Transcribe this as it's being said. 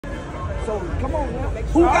So come on now.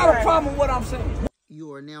 Who got a problem with what I'm saying?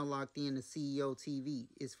 You are now locked in to CEO TV.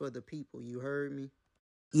 It's for the people. You heard me?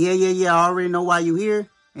 Yeah. I already know why you here,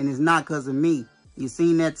 and it's not because of me. You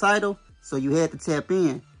seen that title, so you had to tap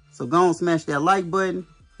in. So go and smash that like button,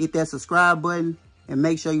 hit that subscribe button, and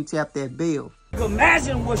make sure you tap that bell.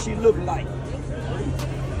 Imagine what she looked like.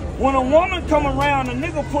 When a woman come around, a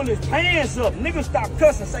nigga pull his pants up, nigga stop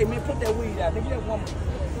cussing, say, man, put that weed out, nigga, that woman.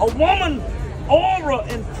 A woman aura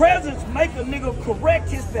and presence make a nigga correct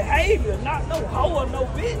his behavior, not no hoe or no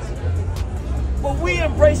bitch. But we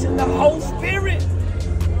embracing the whole spirit.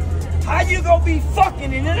 How you gonna be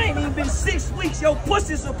fucking and it ain't even been 6 weeks? Your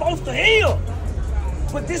pussy's supposed to heal.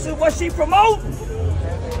 But this is what she promoting.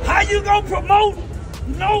 How you gonna promote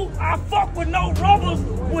no, I fuck with no rubbers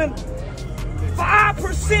when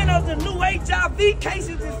 5% of the new HIV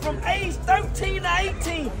cases is from age 13 to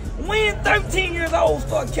 18. When 13 years old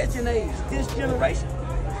start catching AIDS, this generation.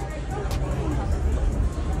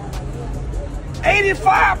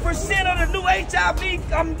 85% of the new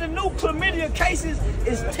HIV, the new chlamydia cases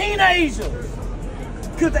is teenagers.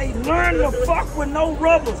 Cause they learn to fuck with no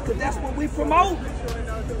rubbers, cause that's what we promote.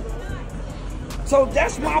 So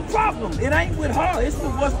that's my problem. It ain't with her, it's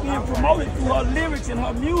with what's being promoted through her lyrics and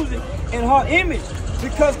her music and her image.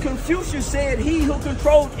 Because Confucius said, he who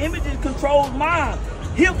controls images controls mind.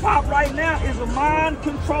 Hip-hop right now is a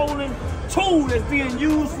mind-controlling tool that's being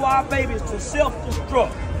used for our babies to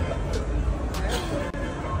self-destruct.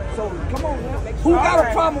 So, come on now. Who got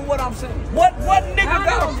a problem with what I'm saying? What nigga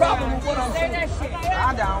got a problem with what I'm saying?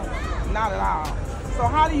 I don't. Not at all. So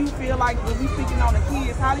how do you feel like when we speaking on the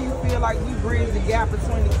kids, how do you feel like we bridge the gap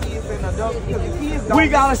between the kids and adults? Because the kids don't. We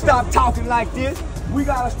gotta stop talking like this. We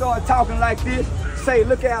gotta start talking like this. Say,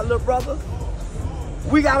 look out, little brother.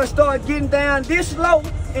 We gotta start getting down this low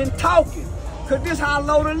and talking. Cause this how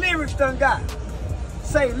low the lyrics done got.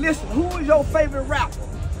 Say, listen, who is your favorite rapper?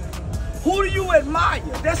 Who do you admire?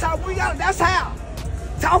 That's how we got, that's how.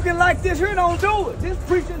 Talking like this here don't do it. This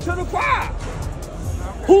preaching to the choir.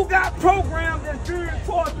 Who got programs that's geared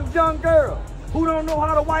towards the young girls who don't know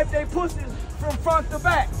how to wipe their pussies from front to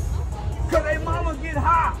back? Cause they mama get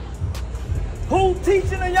high. Who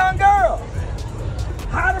teaching the young girls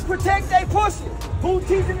how to protect their pussy? Who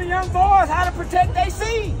teaching the young boys how to protect their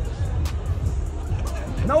seed?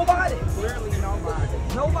 Nobody. Clearly nobody.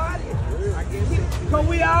 Nobody. I guess it's Cause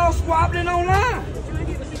we all squabbling online.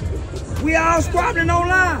 We all squabbling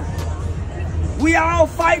online. We all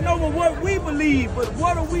fighting over what we believe, but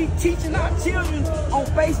what are we teaching our children on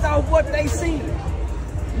based off what they see?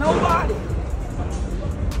 Nobody.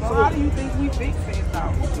 So how do you think we fix it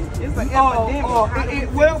though? It's an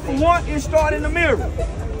epidemic. Well, for one, it starts in the mirror.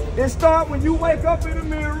 It starts when you wake up in the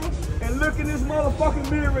mirror and look in this motherfucking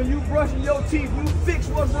mirror and you brushing your teeth. You fix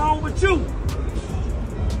what's wrong with you.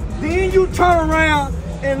 Then you turn around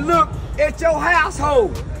and look at your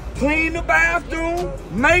household. Clean the bathroom,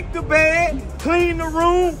 make the bed, clean the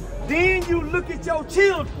room. Then you look at your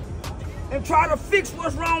children and try to fix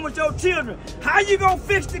what's wrong with your children. How you gonna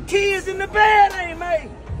fix the kids in the bed ain't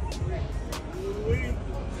made?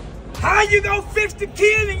 How you gonna fix the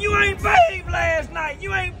kids and you ain't bathed last night?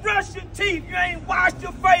 You ain't brushed your teeth, you ain't washed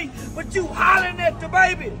your face, but you hollering at the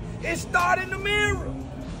baby. It started in the mirror.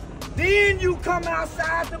 Then you come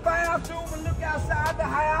outside the bathroom and look outside the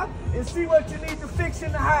house and see what you need to fix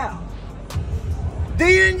in the house.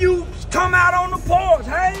 Then you come out on the porch.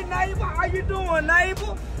 Hey, neighbor, how you doing,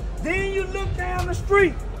 neighbor? Then you look down the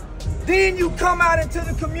street. Then you come out into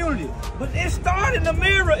the community. But it started in the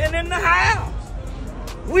mirror and in the house.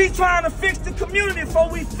 We trying to fix the community before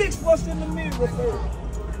we fix what's in the mirror first.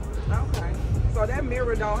 Okay. So that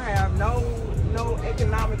mirror don't have no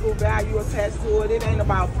economical value attached to it. It ain't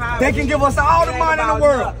about poverty. They can give us all the money in the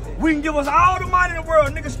world. We can give us all the money in the world.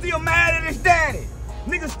 Nigga still mad at his daddy.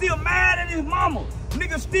 Nigga still mad at his mama.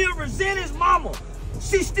 Nigga still resent his mama.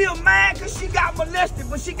 She still mad because she got molested,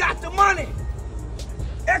 but she got the money.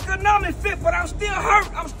 Economic fit, but I'm still hurt.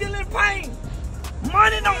 I'm still in pain.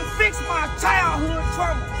 Money don't fix my childhood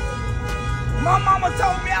trauma. My mama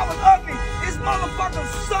told me I was ugly. This motherfucker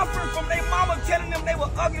suffered from their mama telling them they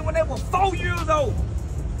were ugly when they were 4 years old.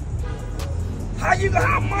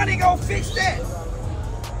 How money gonna fix that?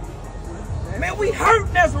 Man, we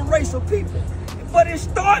hurting as a race of people. But it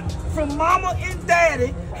starts from mama and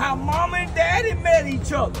daddy, how mama and daddy met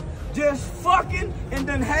each other. Just fucking and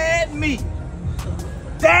then had me.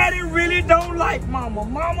 Daddy really don't like mama.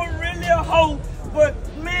 Mama really a hoe, but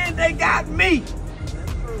man, they got me.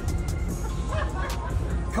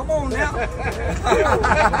 Come on now.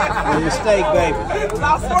 Mistake, baby.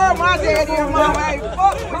 I swear my daddy and mama ain't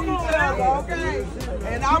fuck with each other, okay?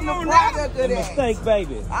 And I'm the product of that. Mistake,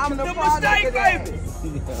 baby. I'm the mistake product of that. baby.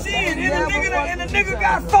 Shit, and the nigga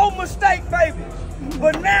got 4 mistake babies.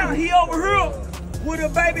 But now he over here with a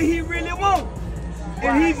baby he really wants.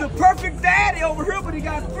 And he's a perfect daddy over here, but he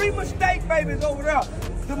got 3 mistake babies over there.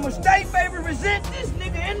 The mistake baby resent this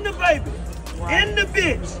nigga and the baby. And the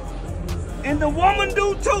bitch. And the woman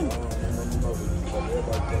do too.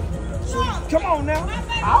 So, come on now.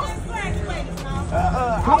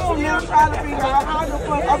 Come on now, trying to figure out how the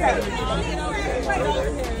fuck. Okay.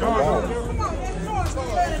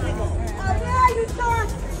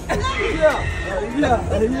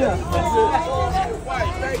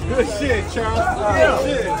 Good shit, Charles.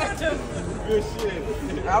 Good shit.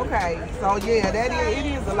 Okay, so yeah, it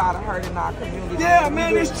is a lot of hurt in our community. Yeah,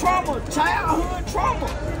 man, it's trauma, childhood trauma.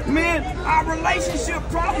 Man, our relationship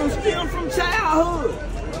problems stem from childhood.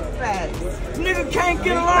 Facts. Nigga can't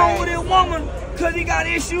get along with his woman because he got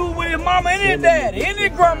issues with his mama and his daddy and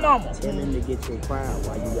his grandmama. Tell him to get your crowd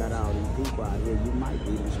while you got all these people out here. You might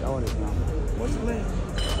be the started something. What's the name?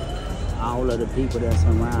 All of the people that's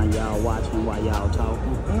around y'all watching while y'all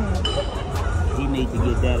talking. He need to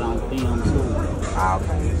get that on film too.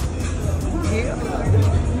 Okay. Yeah.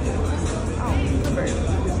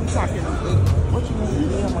 What you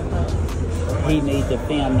mean? He need to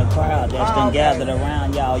film the crowd that's been gathered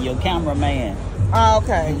around y'all. Your cameraman.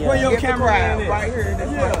 Okay. Yeah. Where your Get the cameraman crowd is? right here.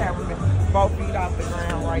 That's my cameraman. Both feet off the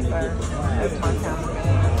ground right there. That's my cameraman.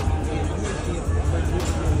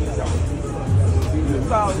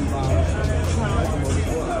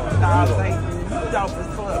 Dope as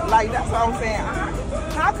fuck. Like, that's what I'm saying.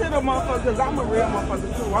 How could a motherfucker, because I'm a real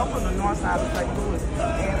motherfucker too. I'm from the north side of St. Louis.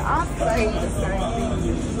 And I say the same thing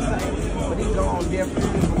you say, but it go on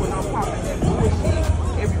different people. When I'm popping that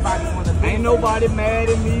bullshit, everybody want to be. Ain't nobody mad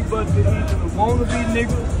at me but the wannabe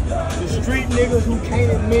niggas, the street niggas who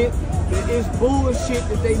can't admit that it's bullshit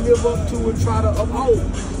that they live up to and try to uphold.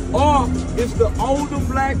 Or it's the older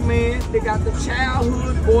black man that got the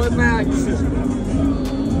childhood boy value system.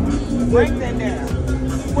 Break that down.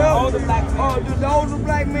 Well, the older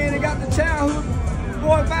black man that got the childhood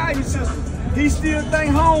boy value system. He still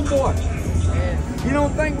think homeboy. He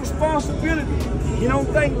don't think responsibility. He don't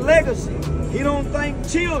think legacy. He don't think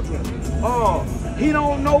children. He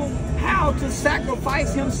don't know how to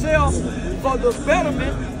sacrifice himself for the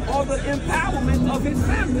betterment or the empowerment of his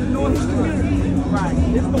family nor his community. Right.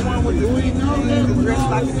 This the one with the weed dressed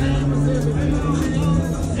like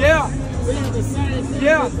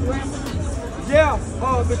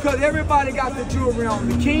because everybody got the jewelry on.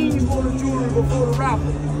 The kings wore the jewelry before the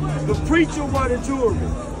rappers. The preacher wore the jewelry.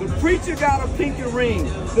 The preacher got a pinky ring.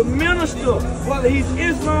 The minister, whether he's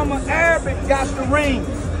Islam or Arabic, got the ring.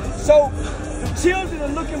 So the children are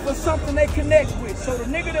looking for something they connect with. So the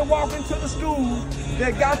nigga that walk into the school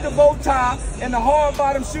that got the bow tie and the hard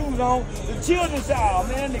bottom shoes on, the children say, oh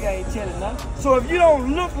man, nigga ain't telling nothing. So if you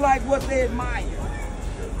don't look like what they admire,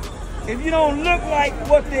 if you don't look like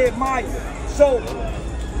what they admire, so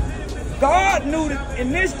God knew that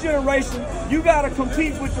in this generation, you gotta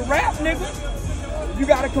compete with the rap niggas, you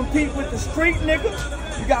gotta compete with the street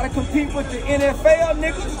niggas, you gotta compete with the NFL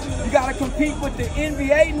niggas, you gotta compete with the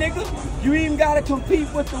NBA niggas, you even gotta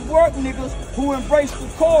compete with the work niggas who embrace the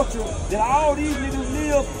culture that all these niggas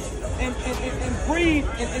live and breathe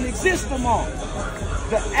and exist among.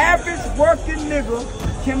 The average working nigga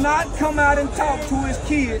cannot come out and talk to his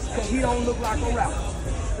kids because he don't look like a rapper.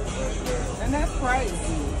 and that's crazy.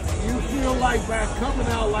 You feel like by coming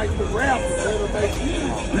out like the rappers, it'll make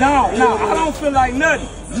you. No, I don't feel like nothing.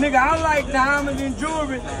 Nigga, I like diamonds and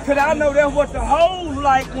jewelry because I know that's what the hoes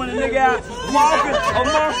like when a nigga out walking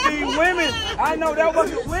amongst these women. I know that's what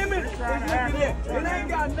the women is looking at. It ain't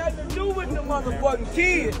got nothing to do with the motherfucking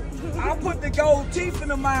kids. I put the gold teeth in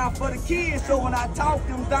the mouth for the kids so when I talk,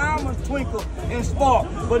 them diamonds twinkle and spark.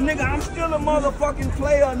 But nigga, I'm still a motherfucking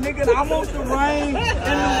player, nigga. I want the rain and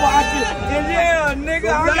the watches. And yeah,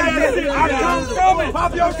 nigga, I got this. I come from it.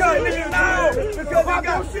 Pop your shit, nigga. No,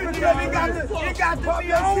 because it got to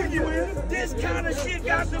be on you. This kind of shit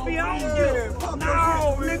got to be on you.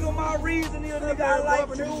 No, nigga, my reason is, nigga, I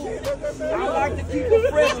like jewels. I like to keep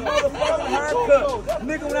a fresh motherfucking haircut.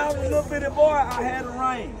 Nigga, when I was a little bitty boy, I had a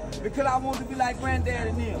ring. Because I wanted to be like Granddad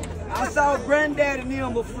and them. I saw Granddad and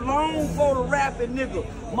them long before the rapping nigga.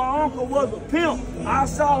 My uncle was a pimp. I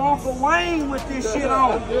saw Uncle Wayne with this shit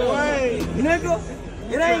on. Nigga,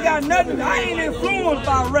 it ain't got nothing. I ain't influenced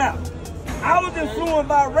by rap. I was influenced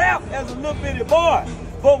by rap as a little bitty boy.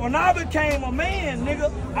 But when I became a man,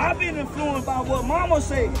 nigga, I've been influenced by what mama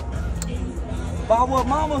said. By what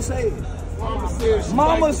mama said.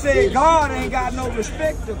 Mama said God ain't got no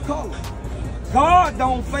respect to color. God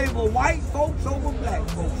don't favor white folks over black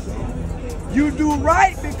folks. You do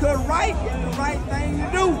right because right is the right thing to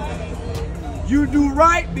do. You do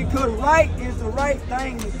right because right is the right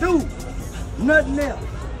thing to do. Nothing else.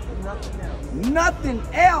 Nothing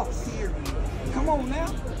else. Come on now.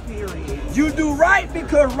 You do right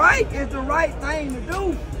because right is the right thing to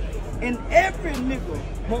do. And every nigga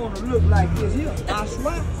wanna look like this here. I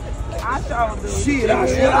swear. I sure do. Shit, I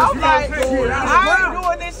swear. I'm like, Shit, I ain't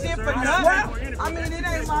doing this shit for nothing. I mean, it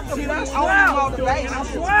ain't my only motivation. I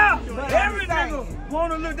swear. Every nigga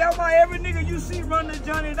wanna look. That's why every nigga you see running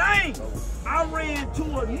Johnny Dang, I ran to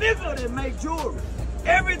a nigga that make jewelry.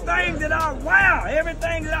 Everything that I wear,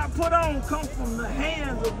 everything that I put on comes from the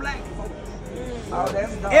hands of black folks. Oh,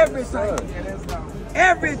 that's dope. Everything. Yeah, that's dope.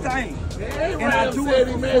 Everything. And I do it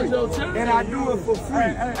for free. And I do it for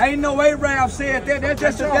free. Ain't no Arab said that. That's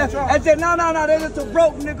just no. That's just a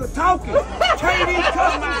broke nigga talking. KD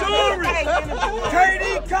custom jewelry.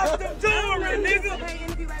 KD custom jewelry, nigga.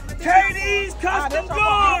 KD's custom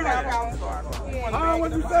jewelry.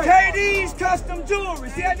 KD's custom jewelry.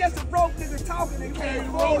 See, that's just a broke nigga talking. That's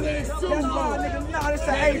why nigga. No, this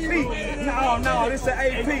an AP. No, this an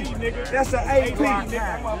AP. That's an AP.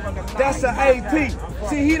 That's an AP.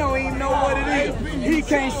 See, he don't even know what it is. He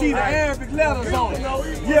can't see the Arabic letters on it.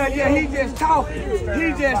 Yeah, he just talking.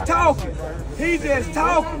 He just talking. He just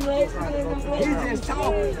talking. He just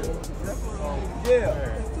talking.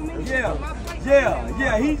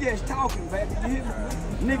 Yeah, he just talking, baby.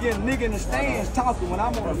 Nigga in the stands talking when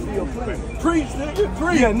I'm on the field playing. Preach, nigga,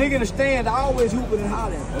 preach. Yeah, nigga in the stands, I always hooping and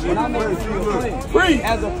hollering when I'm on the field playing. Preach.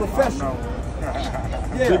 As a professional.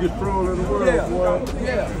 Yeah. Biggest pro in the world, boy.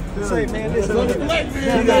 Yeah. Say, man, listen. Black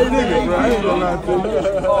man,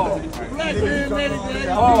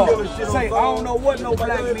 Say, I don't know what no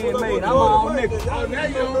black man made. I'm my own nigga.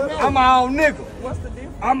 I'm my own nigga. What's the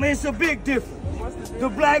difference? I mean, it's a big difference. The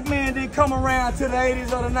black man didn't come around to the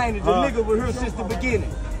 80s or the 90s. The nigga was here since the beginning.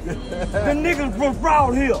 The niggas was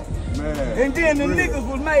brought here. Man, and then the niggas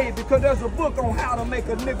was made because there's a book on how to make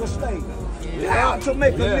a nigga slave. How to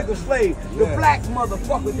make a nigga slave. The black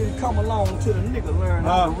motherfucker didn't come along till the nigga learned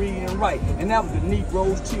how to read and write. And that was the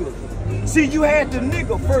Negro's children. See, you had the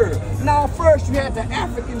nigga first. Now first you had the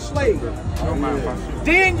African slave.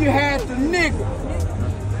 Then you had the nigga.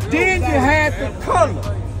 Then you had the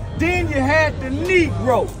color. Then you had the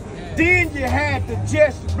Negro. Then you had the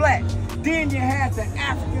just black. Then you had the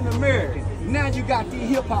African American. Now you got the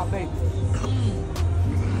hip hop baby.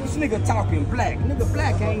 This nigga talking black. Nigga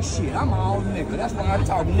black ain't shit. I'm all nigga. That's why I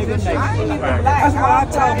talk nigga nation. That's why I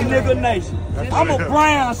talk nigga nation. I'm a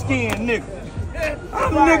brown skinned nigga.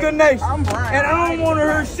 I'm nigga nation. And I don't want to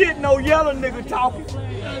hear shit no yellow nigga talking.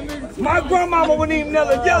 My grandmama wouldn't even let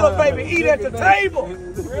a yellow baby eat at the table.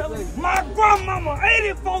 My grandmama,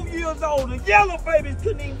 84 years old, the yellow babies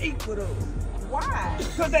couldn't even eat with her. Why?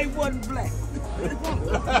 Because they wasn't black.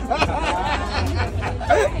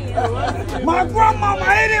 My grandmama,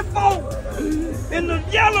 84, and the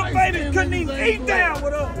yellow babies couldn't even eat down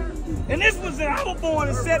with her. And this was, I was born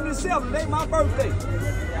in 77, they my birthday.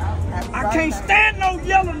 I can't stand no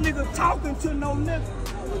yellow nigga talking to no nigga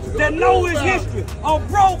that know his history. A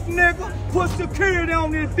broke nigga put security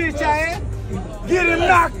on this bitch ass, get him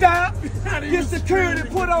knocked out, get security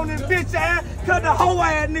put on this bitch ass, cause the whole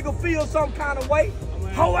ass nigga feel some kind of way.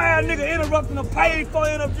 Whole ass nigga interrupting a paid for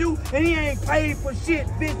interview and he ain't paid for shit,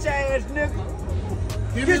 bitch ass nigga.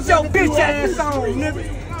 Get your bitch ass on,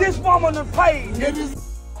 nigga. This woman done paid, nigga.